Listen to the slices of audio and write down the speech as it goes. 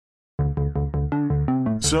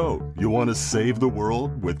So, you want to save the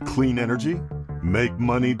world with clean energy? Make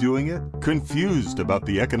money doing it? Confused about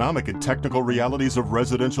the economic and technical realities of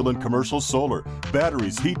residential and commercial solar,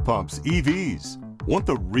 batteries, heat pumps, EVs? Want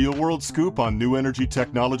the real-world scoop on new energy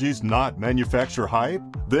technologies, not manufacturer hype?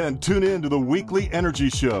 Then tune in to the Weekly Energy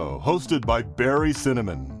Show, hosted by Barry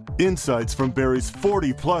Cinnamon. Insights from Barry's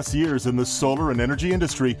 40-plus years in the solar and energy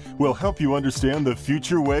industry will help you understand the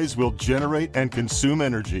future ways we'll generate and consume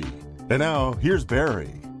energy. And now, here's Barry.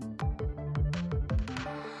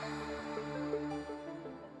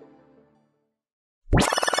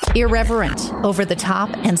 Irreverent, over the top,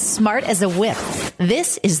 and smart as a whip.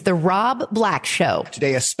 This is the Rob Black Show.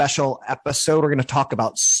 Today, a special episode. We're going to talk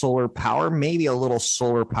about solar power. Maybe a little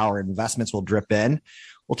solar power investments will drip in.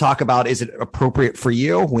 We'll talk about, is it appropriate for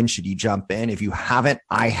you? When should you jump in? If you haven't,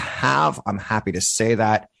 I have. I'm happy to say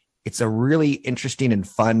that. It's a really interesting and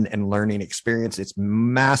fun and learning experience. It's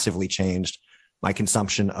massively changed my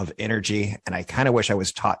consumption of energy. And I kind of wish I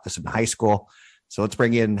was taught this in high school. So let's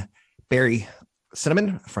bring in Barry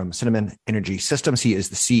Cinnamon from Cinnamon Energy Systems. He is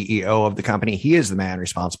the CEO of the company. He is the man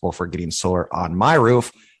responsible for getting solar on my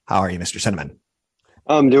roof. How are you, Mr. Cinnamon?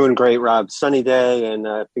 I'm doing great, Rob. Sunny day, and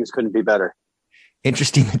things couldn't be better.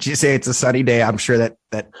 Interesting that you say it's a sunny day. I'm sure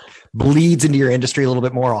that bleeds into your industry a little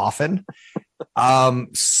bit more often.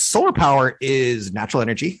 Solar power is natural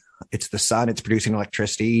energy. It's the sun. It's producing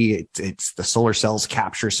electricity. It's the solar cells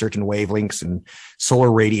capture certain wavelengths and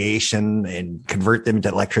solar radiation and convert them into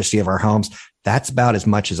electricity of our homes. That's about as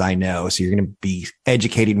much as I know. So you're going to be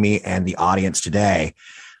educating me and the audience today.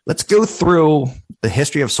 Let's go through the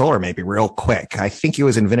history of solar maybe real quick. I think it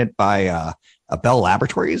was invented by a Bell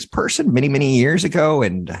Laboratories person many, many years ago.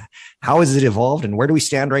 And how has it evolved and where do we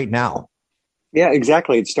stand right now? Yeah,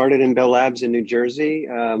 exactly. It started in Bell Labs in New Jersey.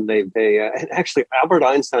 Actually, Albert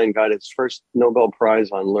Einstein got his first Nobel Prize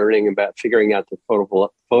on learning about figuring out the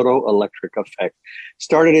photoelectric effect.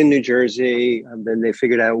 Started in New Jersey. Then they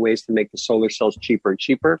figured out ways to make the solar cells cheaper and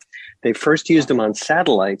cheaper. They first used them on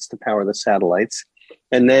satellites to power the satellites.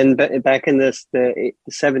 And then back in the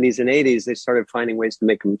 70s and 80s, they started finding ways to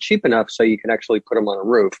make them cheap enough so you can actually put them on a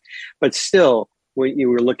roof. But still, when you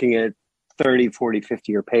were looking at 30, 40,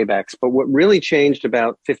 50-year paybacks. But what really changed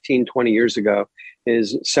about 15, 20 years ago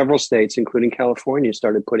is several states, including California,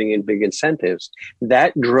 started putting in big incentives.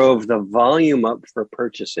 That drove the volume up for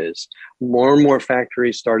purchases. More and more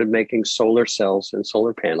factories started making solar cells and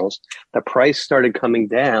solar panels. The price started coming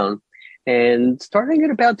down. And starting at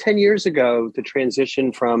about 10 years ago, the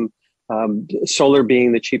transition from solar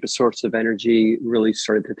being the cheapest source of energy really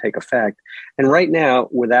started to take effect. And right now,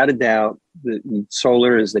 without a doubt, the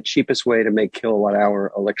solar is the cheapest way to make kilowatt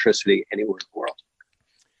hour electricity anywhere in the world.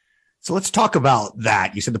 So let's talk about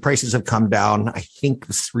that. You said the prices have come down. I think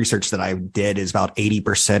this research that I did is about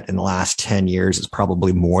 80% in the last 10 years. It's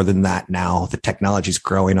probably more than that now. The technology is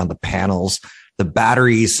growing on the panels. The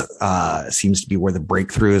batteries seems to be where the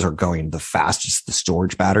breakthroughs are going the fastest, the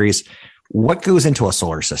storage batteries. What goes into a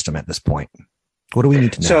solar system at this point? What do we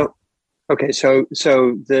need to know?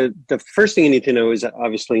 So the first thing you need to know is that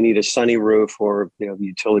obviously you need a sunny roof or the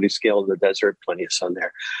utility scale of the desert, plenty of sun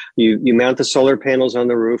there. You mount the solar panels on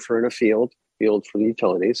the roof or in a field for the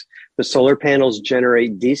utilities. The solar panels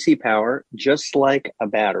generate DC power just like a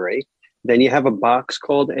battery. Then you have a box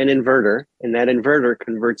called an inverter, and that inverter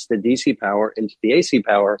converts the DC power into the AC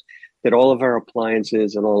power that all of our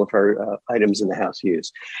appliances and all of our items in the house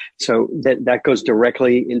use. So that goes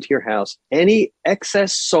directly into your house. Any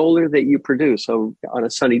excess solar that you produce, so on a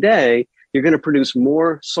sunny day, you're going to produce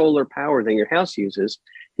more solar power than your house uses.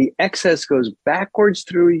 The excess goes backwards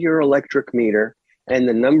through your electric meter, and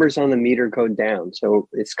the numbers on the meter go down. So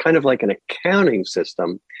it's kind of like an accounting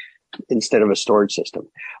system instead of a storage system.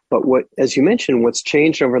 But as you mentioned, what's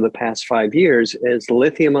changed over the past 5 years is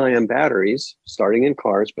lithium-ion batteries, starting in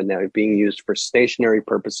cars, but now being used for stationary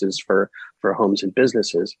purposes for homes and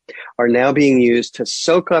businesses, are now being used to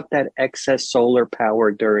soak up that excess solar power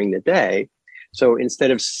during the day. So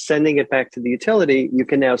instead of sending it back to the utility, you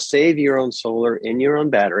can now save your own solar in your own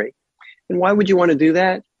battery. And why would you want to do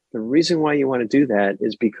that? The reason why you want to do that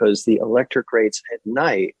is because the electric rates at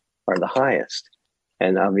night are the highest.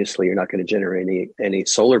 And obviously, you're not going to generate any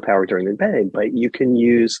solar power during the day, but you can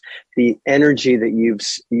use the energy that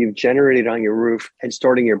you've generated on your roof and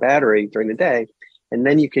stored in your battery during the day, and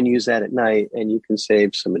then you can use that at night, and you can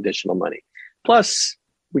save some additional money. Plus,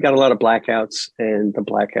 we got a lot of blackouts, and the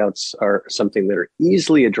blackouts are something that are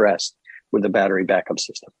easily addressed with a battery backup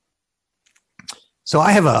system. So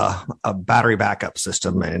I have a battery backup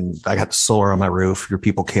system and I got solar on my roof. Your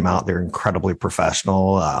people came out. They're incredibly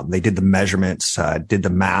professional. They did the measurements, did the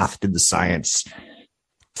math, did the science.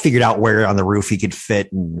 figured out where on the roof he could fit.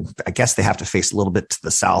 And I guess they have to face a little bit to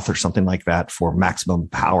the south or something like that for maximum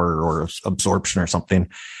power or absorption or something.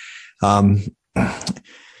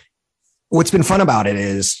 What's been fun about it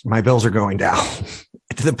is my bills are going down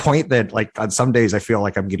to the point that like on some days I feel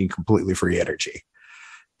like I'm getting completely free energy.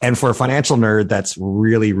 And for a financial nerd, that's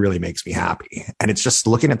really, really makes me happy. And it's just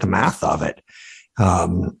looking at the math of it.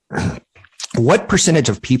 What percentage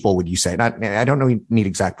of people would you say, I don't know, you need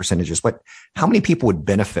exact percentages, but how many people would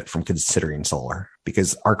benefit from considering solar?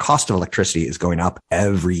 Because our cost of electricity is going up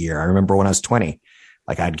every year. I remember when I was 20,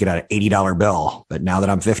 like I'd get an $80 bill, but now that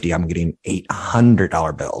I'm 50, I'm getting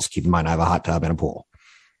 $800 bills. Keep in mind, I have a hot tub and a pool.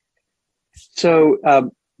 So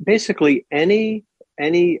basically any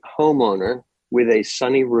homeowner with a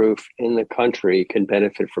sunny roof in the country can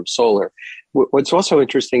benefit from solar. What's also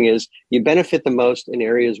interesting is you benefit the most in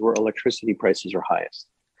areas where electricity prices are highest.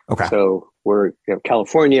 Okay. So we're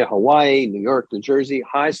California, Hawaii, New York, New Jersey,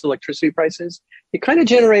 highest electricity prices. You kind of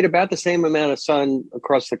generate about the same amount of sun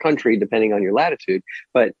across the country, depending on your latitude.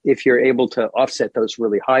 But if you're able to offset those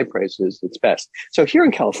really high prices, it's best. So here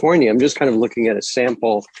in California, I'm just kind of looking at a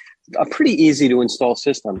sample, a pretty easy to install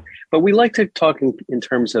system. But we like to talk in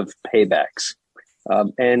terms of paybacks.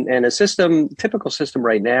 And a system, typical system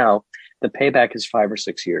right now, the payback is 5 or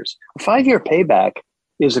 6 years. A 5-year payback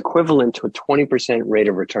is equivalent to a 20% rate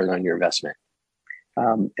of return on your investment.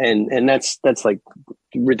 And that's like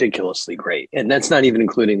ridiculously great. And that's not even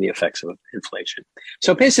including the effects of inflation.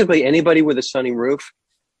 So basically anybody with a sunny roof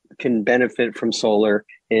can benefit from solar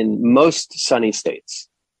in most sunny states.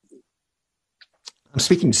 I'm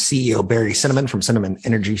speaking to CEO Barry Cinnamon from Cinnamon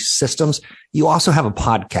Energy Systems. You also have a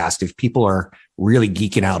podcast. If people are really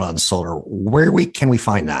geeking out on solar, where can we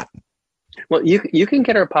find that? Well, you can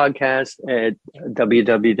get our podcast at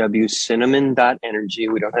www.cinnamon.energy.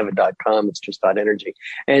 We don't have a .com, it's just .energy.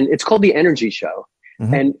 And it's called The Energy Show.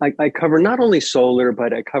 Mm-hmm. And I cover not only solar,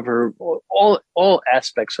 but I cover all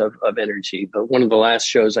aspects of energy. But one of the last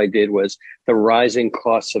shows I did was the rising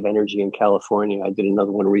costs of energy in California. I did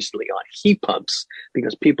another one recently on heat pumps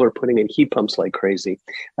because people are putting in heat pumps like crazy.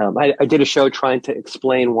 I did a show trying to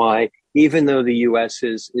explain why, even though the U.S.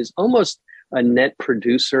 is almost a net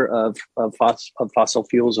producer of fossil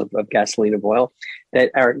fuels, of gasoline, of oil,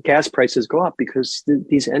 that our gas prices go up because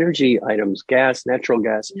these energy items, gas, natural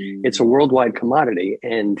gas, it's a worldwide commodity.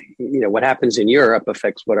 And, what happens in Europe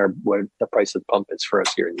affects what the price of the pump is for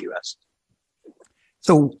us here in the US.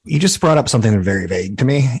 So you just brought up something very vague to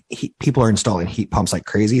me. People are installing heat pumps like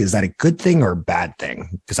crazy. Is that a good thing or a bad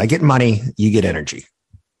thing? Because I get money, you get energy.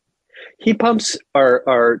 Heat pumps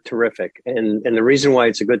are terrific. And the reason why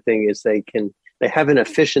it's a good thing is they have an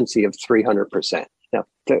efficiency of 300%. Now,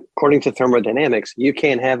 according to thermodynamics, you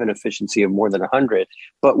can't have an efficiency of more than 100.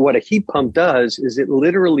 But what a heat pump does is it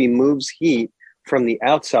literally moves heat from the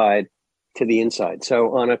outside to the inside.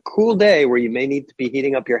 So on a cool day where you may need to be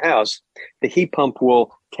heating up your house, the heat pump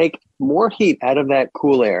will take more heat out of that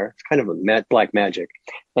cool air. It's kind of a black magic.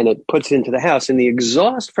 And it puts it into the house. And the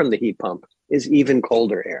exhaust from the heat pump is even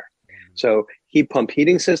colder air. So heat pump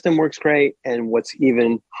heating system works great. And what's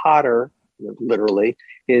even hotter, literally,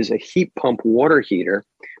 is a heat pump water heater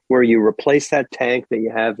where you replace that tank that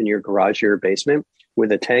you have in your garage or your basement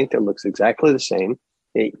with a tank that looks exactly the same.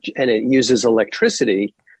 And it uses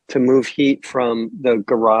electricity to move heat from the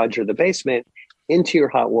garage or the basement into your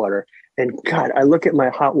hot water. And God, I look at my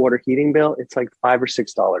hot water heating bill, it's like $5 or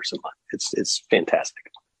 $6 a month. It's fantastic.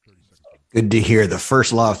 Good to hear. The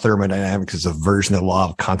first law of thermodynamics is a version of the law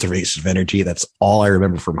of conservation of energy. That's all I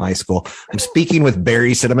remember from high school. I'm speaking with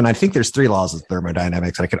Barry Cinnamon. I think there's 3 laws of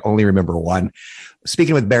thermodynamics. I can only remember one.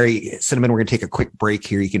 Speaking with Barry Cinnamon, we're going to take a quick break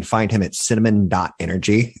here. You can find him at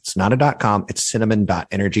cinnamon.energy. It's not a .com. It's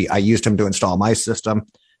cinnamon.energy. I used him to install my system.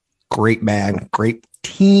 Great man, great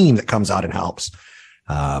team that comes out and helps.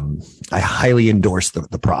 I highly endorse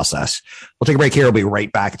the process. We'll take a break here. We'll be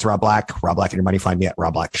right back. It's Rob Black. Rob Black and Your Money. Find me at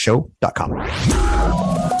robblackshow.com.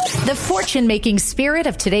 The fortune-making spirit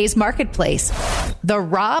of today's marketplace. The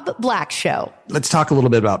Rob Black Show. Let's talk a little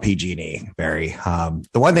bit about PG&E, Barry.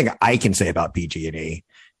 The one thing I can say about PG&E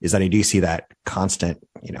is that I do see that constant,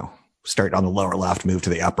 start on the lower left, move to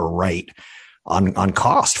the upper right on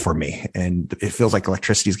cost for me. And it feels like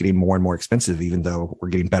electricity is getting more and more expensive, even though we're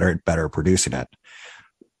getting better and better at producing it.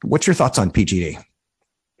 What's your thoughts on PG&E?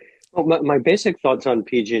 Well, my basic thoughts on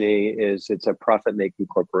PG&E is it's a profit-making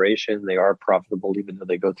corporation. They are profitable, even though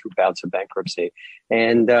they go through bouts of bankruptcy,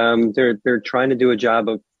 and they're trying to do a job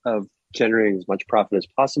of generating as much profit as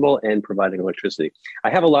possible and providing electricity. I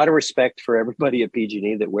have a lot of respect for everybody at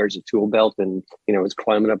PG&E that wears a tool belt and, is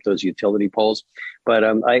climbing up those utility poles. But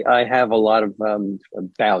I have a lot of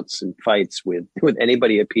bouts and fights with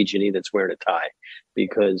anybody at PG&E that's wearing a tie,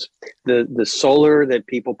 because the solar that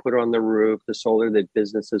people put on the roof, the solar that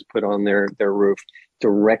businesses put on their roof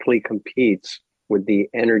directly competes with the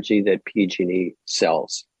energy that PG&E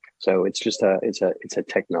sells. So it's just it's a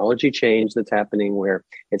technology change that's happening where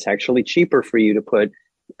it's actually cheaper for you to put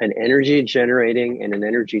an energy generating and an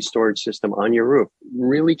energy storage system on your roof,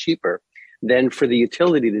 really cheaper than for the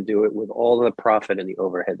utility to do it with all the profit and the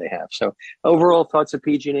overhead they have. So overall thoughts of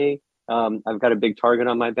PG&E, I've got a big target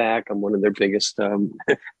on my back. I'm one of their biggest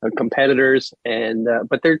competitors, and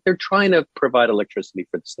but they're trying to provide electricity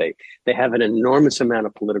for the state. They have an enormous amount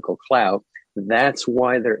of political clout. That's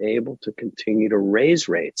why they're able to continue to raise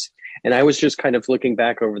rates. And I was just kind of looking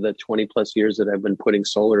back over the 20 plus years that I've been putting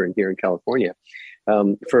solar in here in California.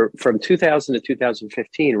 From 2000 to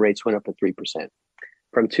 2015, rates went up at 3%.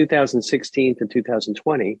 From 2016 to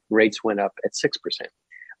 2020, rates went up at 6%.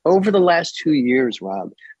 Over the last 2 years,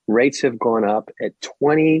 Rob, rates have gone up at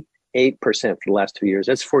 28% for the last 2 years.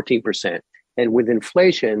 That's 14%. And with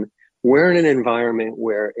inflation, we're in an environment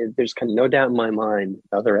where there's no doubt in my mind,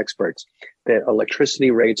 other experts, that electricity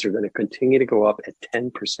rates are going to continue to go up at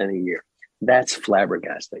 10% a year. That's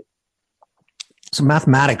flabbergasting. So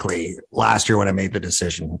mathematically, last year when I made the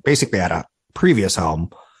decision, basically I had a previous home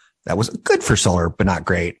that was good for solar, but not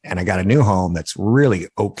great. And I got a new home that's really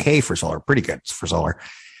okay for solar, pretty good for solar.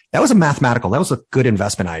 That was a good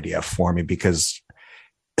investment idea for me, because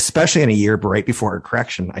especially in a year right before a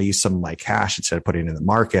correction, I used some of my cash instead of putting it in the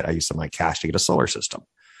market. I used some of my cash to get a solar system.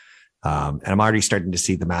 And I'm already starting to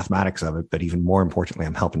see the mathematics of it. But even more importantly,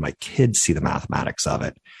 I'm helping my kids see the mathematics of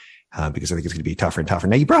it, because I think it's going to be tougher and tougher.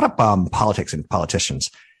 Now, you brought up politics and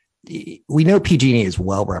politicians. We know PG&E is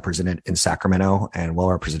well represented in Sacramento and well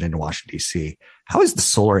represented in Washington, D.C. How is the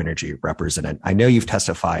solar energy represented? I know you've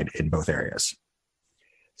testified in both areas.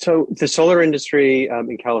 So the solar industry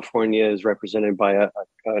in California is represented by an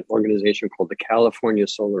organization called the California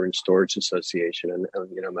Solar and Storage Association, and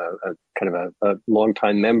I'm a kind of a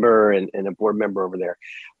longtime member and a board member over there.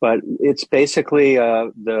 But it's basically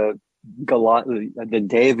the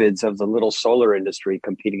Davids of the little solar industry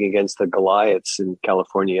competing against the Goliaths in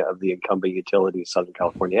California of the incumbent utilities: Southern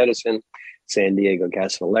California Edison, San Diego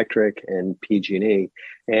Gas and Electric, and PG&E.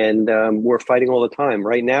 And we're fighting all the time.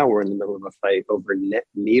 Right now, we're in the middle of a fight over net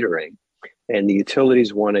metering. And the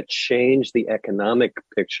utilities want to change the economic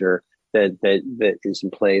picture that is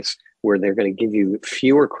in place, where they're going to give you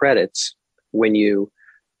fewer credits when you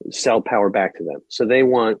sell power back to them. So they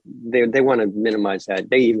want to minimize that.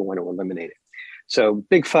 They even want to eliminate it. So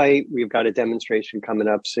big fight. We've got a demonstration coming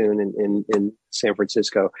up soon in San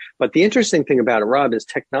Francisco. But the interesting thing about it, Rob, is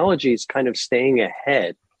technology is kind of staying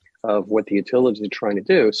ahead of what the utilities are trying to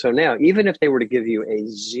do. So now, even if they were to give you a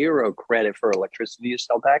 0 credit for electricity you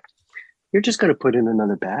sell back, you're just going to put in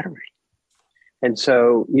another battery. And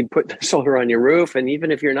so you put the solar on your roof, and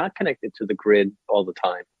even if you're not connected to the grid all the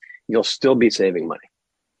time, you'll still be saving money.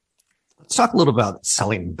 Let's talk a little about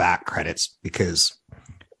selling back credits, because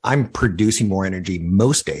I'm producing more energy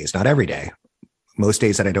most days, not every day. Most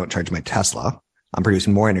days that I don't charge my Tesla, I'm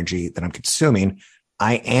producing more energy than I'm consuming.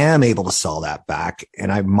 I am able to sell that back,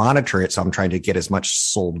 and I monitor it. So I'm trying to get as much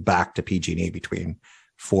sold back to PG&E between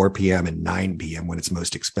 4 p.m. and 9 p.m. when it's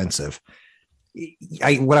most expensive.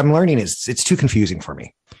 What I'm learning is it's too confusing for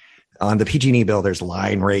me. On the PG&E bill, there's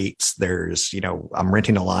line rates. There's, I'm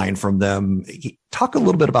renting a line from them. Talk a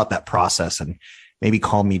little bit about that process and maybe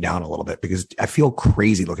calm me down a little bit, because I feel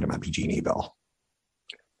crazy looking at my PG&E bill.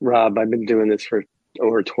 Rob, I've been doing this for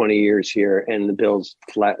over 20 years here, and the bill's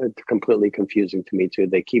completely confusing to me too.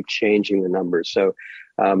 They keep changing the numbers. So,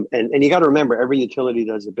 and you got to remember, every utility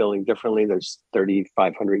does the billing differently. There's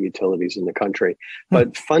 3,500 utilities in the country.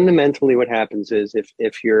 But fundamentally what happens is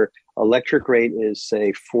if your electric rate is,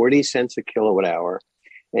 say, 40 cents a kilowatt hour,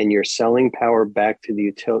 and you're selling power back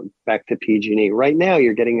to back to PG&E, right now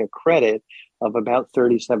you're getting a credit of about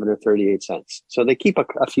 37 or 38 cents. So they keep a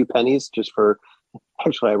few pennies just for,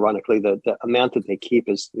 actually, ironically, the amount that they keep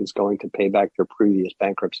is going to pay back their previous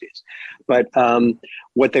bankruptcies. But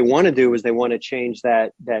what they want to do is they want to change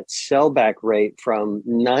that sellback rate from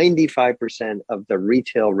 95% of the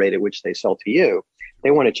retail rate at which they sell to you.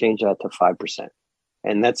 They want to change that to 5%.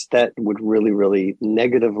 And that would really, really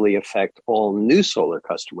negatively affect all new solar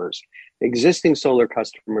customers. Existing solar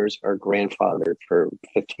customers are grandfathered for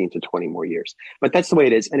 15 to 20 more years. But that's the way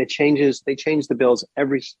it is. And it changes. They change the bills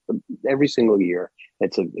every single year.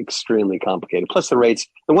 It's extremely complicated. Plus the rates.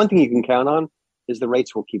 The one thing you can count on is the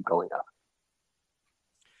rates will keep going up.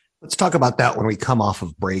 Let's talk about that when we come off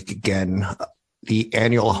of break again. The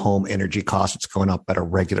annual home energy cost, it's going up at a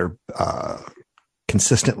regular,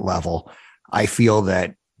 consistent level. I feel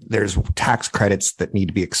that there's tax credits that need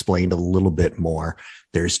to be explained a little bit more.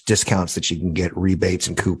 There's discounts that you can get, rebates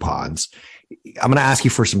and coupons. I'm going to ask you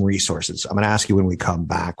for some resources. I'm going to ask you when we come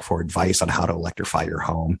back for advice on how to electrify your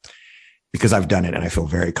home, because I've done it and I feel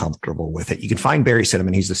very comfortable with it. You can find Barry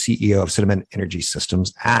Cinnamon. He's the CEO of Cinnamon Energy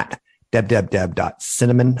Systems at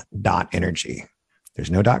www.cinnamon.energy.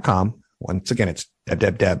 There's no .com. Once again, it's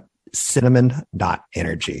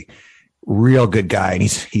www.cinnamon.energy. Real good guy, and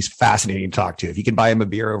he's fascinating to talk to. If you can buy him a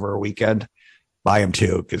beer over a weekend, buy him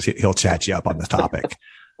too, because he'll chat you up on this topic.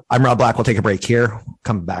 I'm Rob Black. We'll take a break here.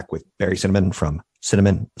 Come back with Barry Cinnamon from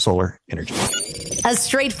Cinnamon Solar Energy. A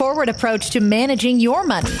straightforward approach to managing your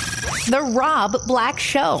money. The Rob Black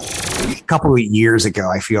Show. A couple of years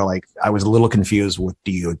ago, I feel like I was a little confused with,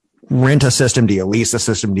 do you rent a system? Do you lease a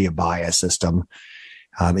system? Do you buy a system?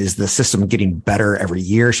 Is the system getting better every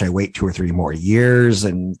year? Should I wait 2 or 3 more years?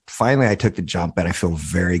 And finally, I took the jump and I feel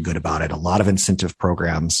very good about it. A lot of incentive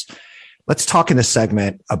programs. Let's talk in this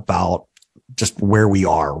segment about just where we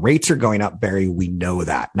are. Rates are going up, Barry. We know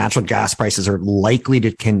that. Natural gas prices are likely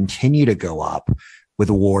to continue to go up with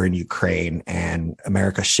the war in Ukraine and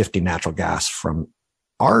America shifting natural gas from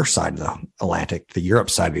our side of the Atlantic to the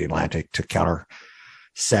Europe side of the Atlantic to counter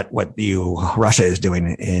set what Russia is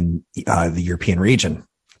doing in the European region.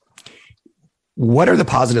 What are the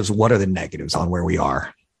positives? What are the negatives on where we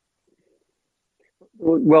are?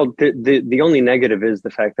 Well, the only negative is the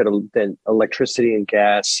fact that electricity and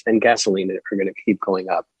gas and gasoline are going to keep going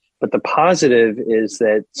up. But the positive is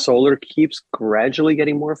that solar keeps gradually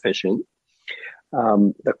getting more efficient.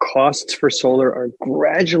 The costs for solar are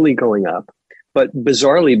gradually going up. But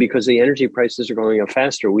bizarrely, because the energy prices are going up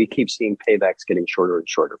faster, we keep seeing paybacks getting shorter and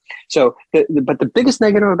shorter. So, but the biggest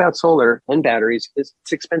negative about solar and batteries is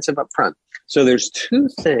it's expensive up front. So there's 2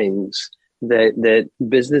 things that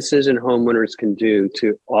businesses and homeowners can do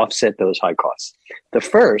to offset those high costs. The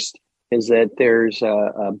first is that there's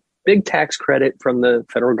a big tax credit from the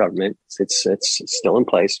federal government. It's still in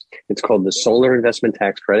place. It's called the Solar Investment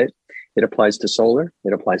Tax Credit. It applies to solar,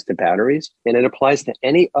 it applies to batteries, and it applies to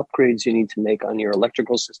any upgrades you need to make on your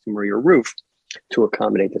electrical system or your roof to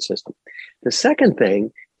accommodate the system. The second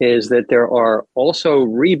thing is that there are also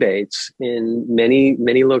rebates in many,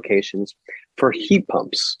 many locations for heat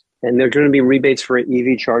pumps. And there are going to be rebates for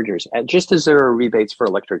EV chargers, just as there are rebates for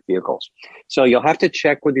electric vehicles. So you'll have to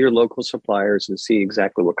check with your local suppliers and see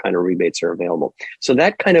exactly what kind of rebates are available. So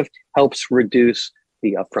that kind of helps reduce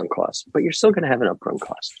the upfront cost, but you're still going to have an upfront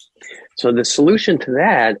cost. So the solution to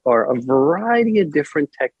that are a variety of different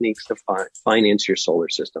techniques to finance your solar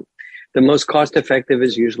system. The most cost effective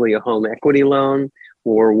is usually a home equity loan,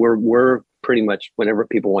 or we're pretty much, whenever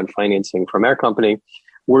people want financing from our company,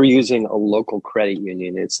 we're using a local credit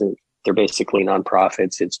union. They're basically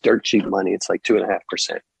nonprofits. It's dirt cheap money. It's like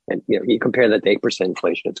 2.5%. And you compare that to 8%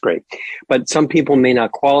 inflation, it's great. But some people may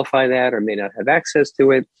not qualify that or may not have access to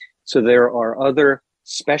it. So there are other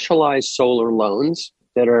specialized solar loans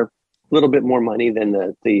that are a little bit more money than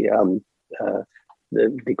the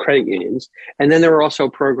credit unions. And then there are also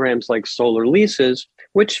programs like solar leases,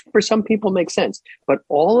 which for some people make sense. But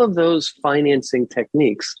all of those financing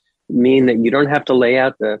techniques mean that you don't have to lay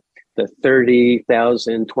out the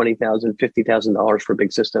 $30,000, $20,000, $50,000 for a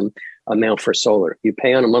big system amount for solar. You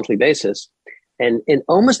pay on a monthly basis. And in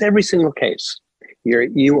almost every single case,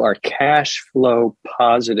 you are cash flow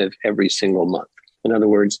positive every single month. In other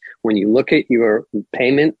words, when you look at your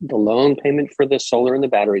payment, the loan payment for the solar and the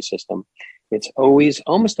battery system, it's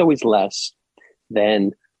almost always less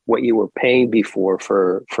than what you were paying before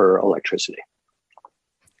for electricity.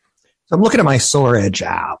 So I'm looking at my SolarEdge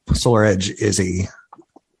app. SolarEdge is a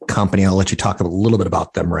company. I'll let you talk a little bit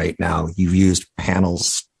about them right now. You've used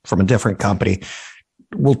panels from a different company.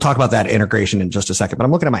 We'll talk about that integration in just a second, but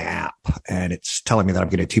I'm looking at my app and it's telling me that I'm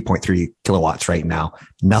getting 2.3 kilowatts right now.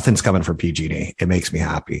 Nothing's coming from PG&E. It makes me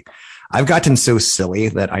happy. I've gotten so silly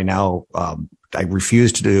that I now, I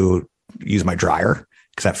refuse to use my dryer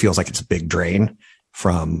because that feels like it's a big drain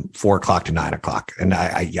from 4 o'clock to 9 o'clock. And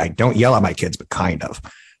I don't yell at my kids, but kind of.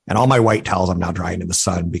 And all my white towels I'm now drying in the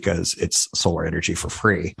sun because it's solar energy for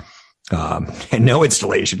free. And no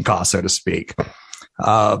installation cost, so to speak.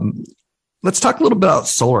 Let's talk a little bit about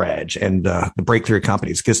SolarEdge and the breakthrough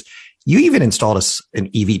companies, because you even installed an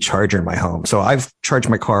EV charger in my home. So I've charged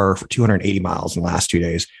my car for 280 miles in the last 2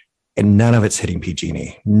 days, and none of it's hitting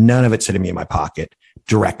PG&E. None of it's hitting me in my pocket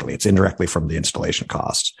directly. It's indirectly from the installation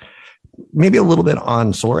costs. maybe a little bit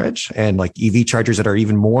on SolarEdge and like EV chargers that are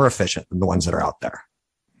even more efficient than the ones that are out there?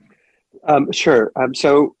 Sure.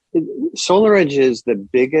 So SolarEdge is the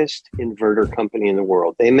biggest inverter company in the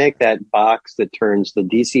world. They make that box that turns the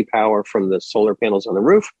DC power from the solar panels on the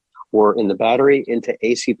roof or in the battery into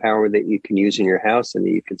AC power that you can use in your house and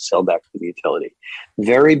that you can sell back to the utility.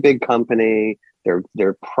 Very big company.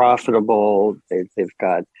 They're profitable. They've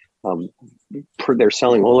got they're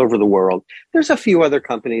selling all over the world. There's a few other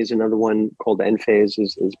companies. Another one called Enphase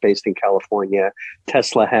is based in California.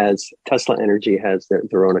 Tesla Energy has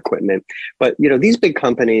their own equipment. But these big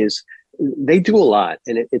companies, they do a lot,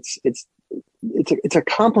 and it's a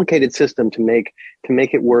complicated system to make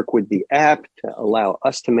it work with the app to allow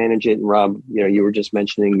us to manage it. And Rob, you were just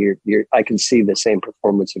mentioning I can see the same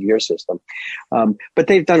performance of your system, but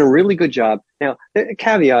they've done a really good job. Now, a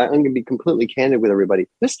caveat: I'm going to be completely candid with everybody.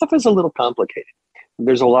 This stuff is a little complicated.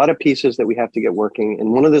 There's a lot of pieces that we have to get working,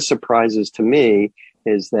 and one of the surprises to me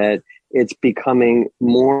is that it's becoming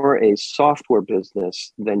more a software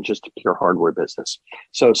business than just a pure hardware business.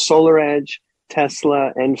 So SolarEdge,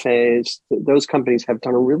 Tesla, Enphase, those companies have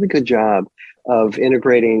done a really good job of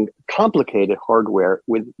integrating complicated hardware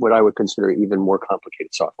with what I would consider even more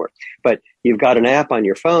complicated software. But you've got an app on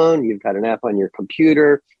your phone, you've got an app on your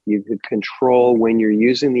computer, you could control when you're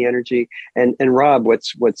using the energy. And Rob,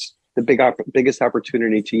 what's the biggest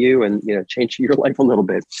opportunity to you and change your life a little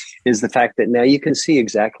bit is the fact that now you can see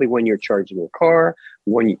exactly when you're charging your car,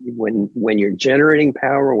 when you're generating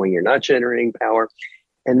power, when you're not generating power.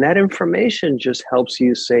 And that information just helps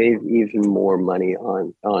you save even more money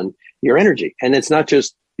on your energy. And it's not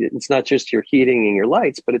just your heating and your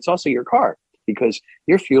lights, but it's also your car, because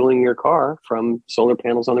you're fueling your car from solar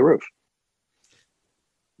panels on the roof.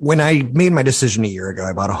 When I made my decision a year ago,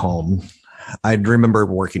 I bought a home. I remember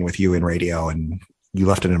working with you in radio, and you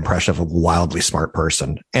left an impression of a wildly smart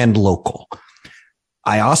person and local.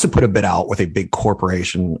 I also put a bid out with a big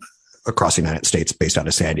corporation across the United States based out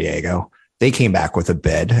of San Diego. They came back with a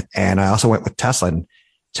bid, and I also went with Tesla. And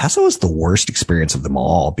Tesla was the worst experience of them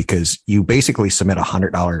all, because you basically submit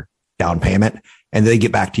 $100 down payment and they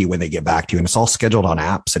get back to you when they get back to you. And it's all scheduled on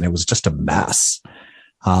apps, and it was just a mess.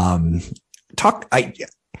 I'm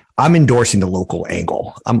endorsing the local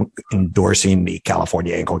angle. I'm endorsing the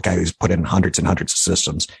California angle, guy who's put in hundreds and hundreds of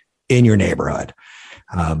systems in your neighborhood.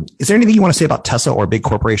 Is there anything you want to say about Tesla or big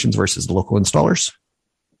corporations versus the local installers?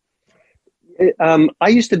 I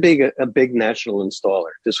used to be a big national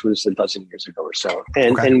installer. This was a dozen years ago or so.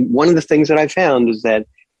 And one of the things that I found is that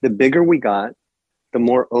the bigger we got, the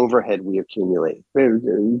more overhead we accumulate.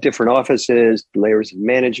 Different offices, layers of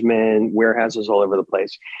management, warehouses all over the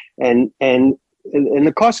place. And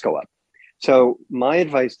the costs go up. So my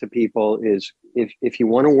advice to people is if you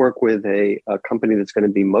want to work with a company that's going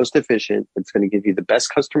to be most efficient, that's going to give you the best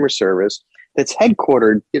customer service, that's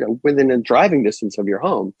headquartered, within a driving distance of your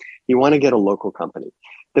home, you want to get a local company.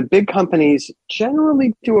 The big companies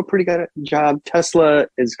generally do a pretty good job. Tesla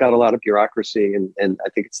has got a lot of bureaucracy, and I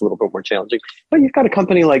think it's a little bit more challenging. But you've got a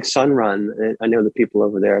company like Sunrun. I know the people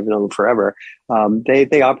over there. I've known them forever.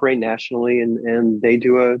 They operate nationally, and they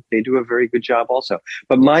do a very good job also.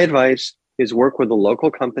 But my advice is work with a local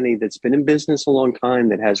company that's been in business a long time,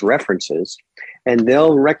 that has references, and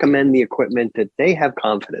they'll recommend the equipment that they have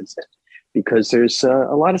confidence in. Because there's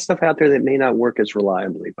a lot of stuff out there that may not work as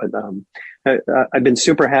reliably. But I've been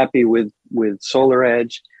super happy with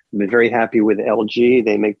SolarEdge. I've been very happy with LG.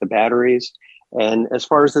 They make the batteries. And as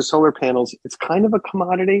far as the solar panels, it's kind of a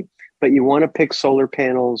commodity, but you want to pick solar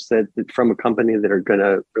panels that from a company that are going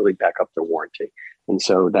to really back up their warranty. And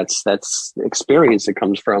so that's experience that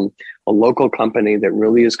comes from a local company that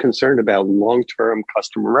really is concerned about long-term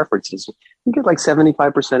customer references. We get like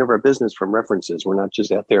 75% of our business from references. We're not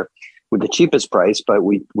just out there with the cheapest price, but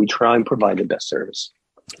we try and provide the best service.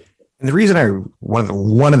 And the reason one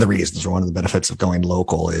of the benefits of going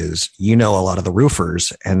local is, a lot of the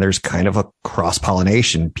roofers, and there's kind of a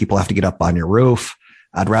cross-pollination. People have to get up on your roof.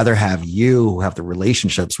 I'd rather have you have the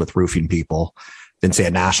relationships with roofing people than say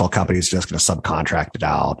a national company is just going to subcontract it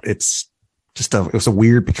out. It was a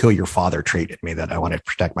weird, peculiar father trait in me that I want to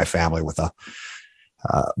protect my family with a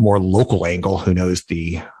more local angle who knows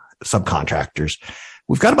the subcontractors.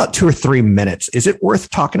 We've got about 2 or 3 minutes. Is it worth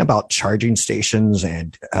talking about charging stations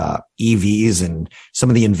and EVs and some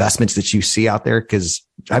of the investments that you see out there? Because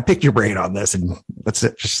I picked your brain on this, and let's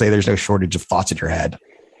just say there's no shortage of thoughts in your head.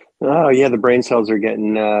 Oh yeah, the brain cells are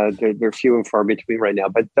getting they're few and far between right now.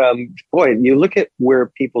 But boy, you look at where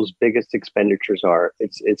people's biggest expenditures are.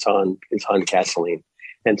 It's on gasoline,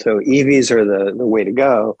 and so EVs are the way to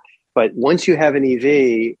go. But once you have an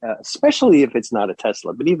EV, especially if it's not a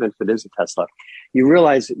Tesla, but even if it is a Tesla, you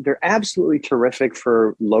realize they're absolutely terrific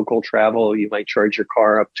for local travel. You might charge your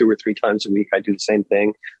car up 2 or 3 times a week. I do the same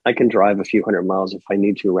thing. I can drive a few hundred miles if I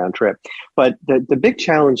need to round trip. But the big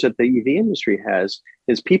challenge that the EV industry has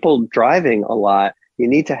is people driving a lot. You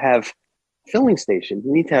need to have filling stations.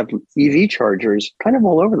 You need to have EV chargers kind of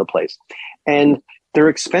all over the place. And they're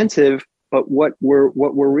expensive, but what we're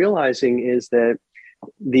realizing is that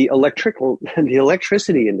the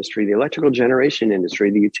electricity industry, the electrical generation industry,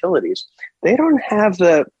 the utilities, they don't have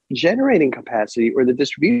the generating capacity or the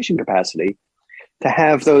distribution capacity to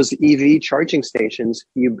have those EV charging stations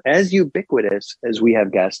as ubiquitous as we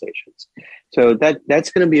have gas stations. So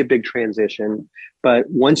that's going to be a big transition. But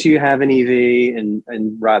once you have an EV, and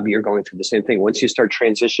Rob, you're going through the same thing. Once you start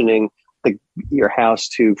transitioning your house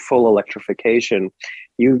to full electrification,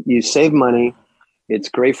 you save money. It's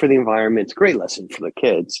great for the environment. It's a great lesson for the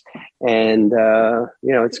kids, and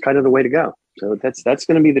it's kind of the way to go. So that's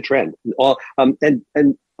going to be the trend.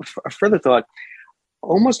 And a further thought: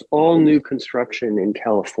 almost all new construction in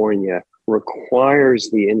California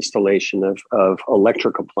requires the installation of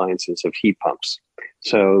electric appliances, of heat pumps.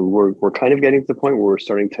 So we're kind of getting to the point where we're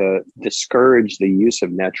starting to discourage the use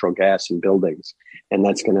of natural gas in buildings, and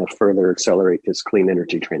that's going to further accelerate this clean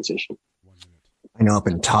energy transition. I know up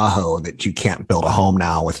in Tahoe that you can't build a home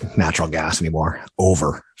now with natural gas anymore.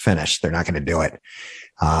 Finished. They're not going to do it.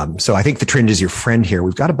 So I think the trend is your friend here.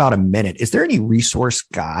 We've got about a minute. Is there any resource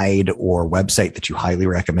guide or website that you highly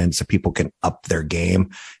recommend so people can up their game?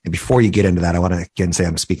 And before you get into that, I want to again say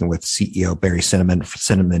I'm speaking with CEO Barry Cinnamon for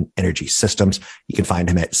Cinnamon Energy Systems. You can find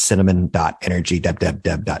him at cinnamon.energy,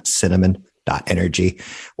 www.cinnamon.energy,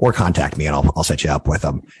 or contact me and I'll set you up with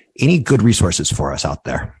them. Any good resources for us out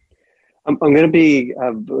there? I'm going to be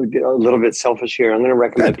a little bit selfish here. I'm going to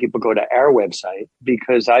recommend people go to our website,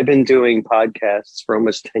 because I've been doing podcasts for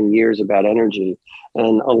almost 10 years about energy.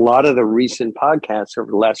 And a lot of the recent podcasts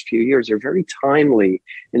over the last few years are very timely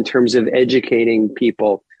in terms of educating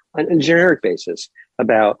people on a generic basis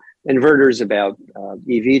about inverters, about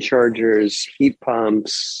EV chargers, heat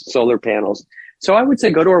pumps, solar panels. So I would say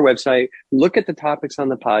go to our website, look at the topics on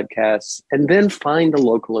the podcasts, and then find a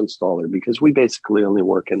local installer, because we basically only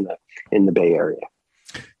work in the Bay Area.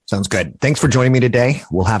 Sounds good. Thanks for joining me today.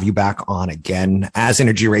 We'll have you back on again. As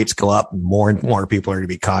energy rates go up, more and more people are going to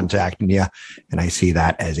be contacting you. And I see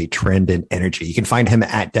that as a trend in energy. You can find him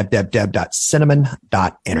at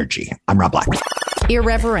www.cinnamon.energy. I'm Rob Black.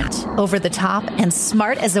 Irreverent, over the top, and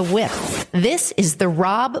smart as a whip. This is the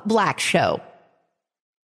Rob Black Show.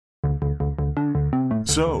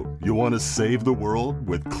 So, you want to save the world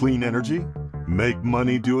with clean energy? Make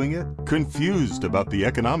money doing it? Confused about the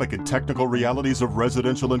economic and technical realities of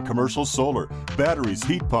residential and commercial solar, batteries,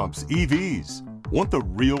 heat pumps, EVs? Want the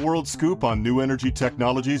real-world scoop on new energy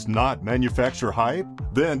technologies, not manufacturer hype?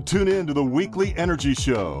 Then tune in to the Weekly Energy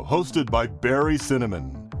Show, hosted by Barry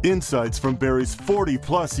Cinnamon. Insights from Barry's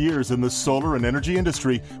 40-plus years in the solar and energy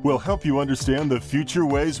industry will help you understand the future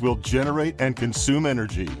ways we'll generate and consume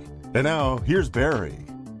energy. And now, here's Barry.